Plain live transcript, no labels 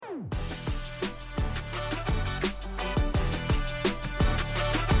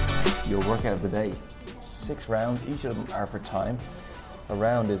your workout of the day. 6 rounds, each of them are for time. A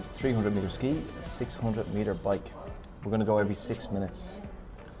round is 300 meter ski, a 600 meter bike. We're going to go every 6 minutes.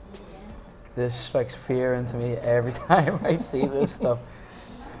 This strikes fear into me every time I see this stuff.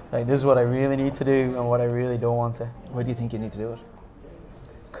 Like, this is what I really need to do and what I really don't want to. Why do you think you need to do it?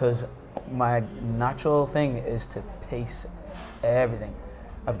 Because my natural thing is to pace everything.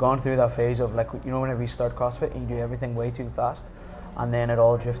 I've gone through that phase of, like, you know, whenever you start CrossFit and you do everything way too fast, and then it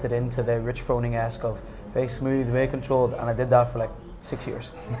all drifted into the Rich Froning-esque of very smooth, very controlled, and I did that for like 6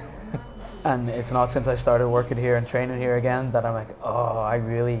 years. And it's not since I started working here and training here again that I'm like, oh, I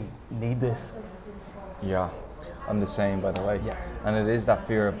really need this. Yeah, I'm the same, by the way. Yeah. And it is that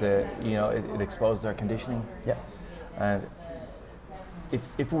fear of the, you know, it exposes our conditioning. Yeah. And if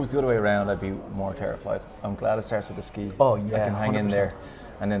it was the other way around, I'd be more terrified. I'm glad it starts with the ski. Oh yeah, I can hang in 100%. there,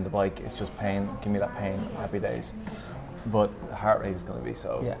 and then the bike, it's just pain. Give me that pain, happy days. But the heart rate is going to be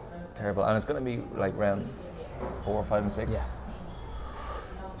so terrible, and it's going to be like round 4, 5, and 6. Yeah.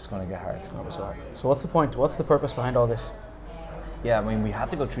 It's going to get hard. It's going to be so hard. So what's the point? What's the purpose behind all this? Yeah, I mean, we have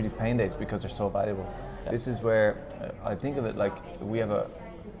to go through these pain days because they're so valuable. Yeah. This is where I think of it like we have a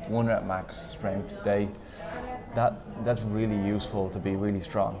 1 rep max strength day. That's really useful to be really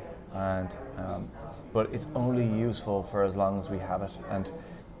strong, and but it's only useful for as long as we have it. And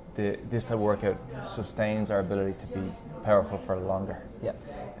this type of workout sustains our ability to be powerful for longer. Yeah.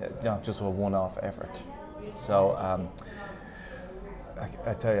 Not just a one-off effort. So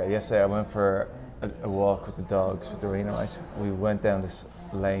I tell you, yesterday I went for a walk with the dogs with Dorina, right? We went down this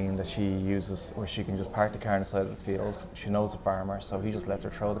lane that she uses where she can just park the car on the side of the field. She knows the farmer, so he just lets her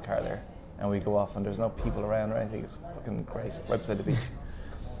throw the car there. And we go off and there's no people around or anything. It's fucking great, right beside the beach.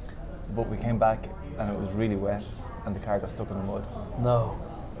 But we came back and it was really wet and the car got stuck in the mud. No.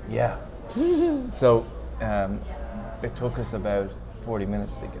 Yeah. So it took us about 40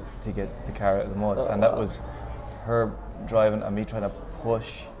 minutes to get the car out of the mud. And that was her driving and me trying to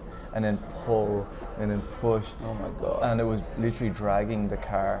push and then pull and then push. Oh my God. And it was literally dragging the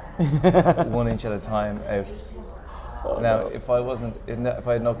car 1 inch at a time out. Now, if I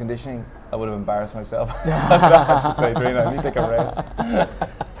had no conditioning, I would have embarrassed myself. I had to say, Dorina, I need to take a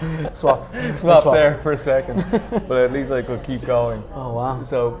rest. Swap there for a second, but at least I could keep going. Oh wow.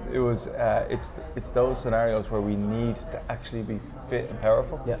 So it was. It's those scenarios where we need to actually be fit and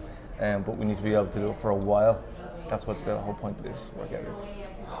powerful. Yeah. But we need to be able to do it for a while. That's what the whole point of this workout is.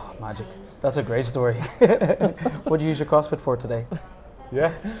 Magic. That's a great story. What do you use your CrossFit for today?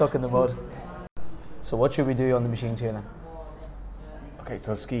 Yeah. Stuck in the mud. So what should we do on the machines here then? Okay,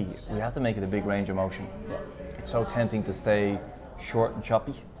 so ski, we have to make it a big range of motion. Yeah. It's so tempting to stay short and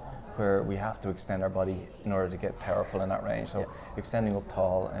choppy, where we have to extend our body in order to get powerful in that range. So extending up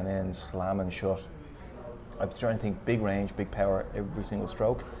tall and then slamming shut. I'm starting to think big range, big power every single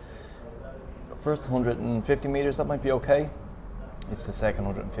stroke. First 150 meters, that might be okay. It's the second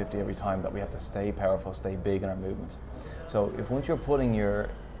 150 every time that we have to stay powerful, stay big in our movement. So if once you're putting your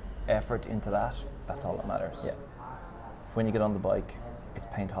effort into that, that's all that matters. Yeah. When you get on the bike, it's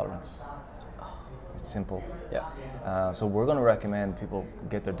pain tolerance. It's simple. Yeah. So we're going to recommend people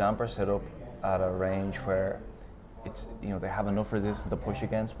get their damper set up at a range where it's, you know, they have enough resistance to push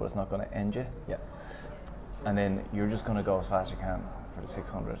against, but it's not going to end you. Yeah. And then you're just going to go as fast as you can for the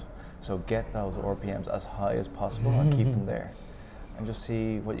 600. So get those RPMs as high as possible and keep them there, and just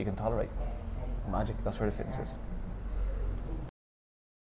see what you can tolerate. Magic. That's where the fitness is.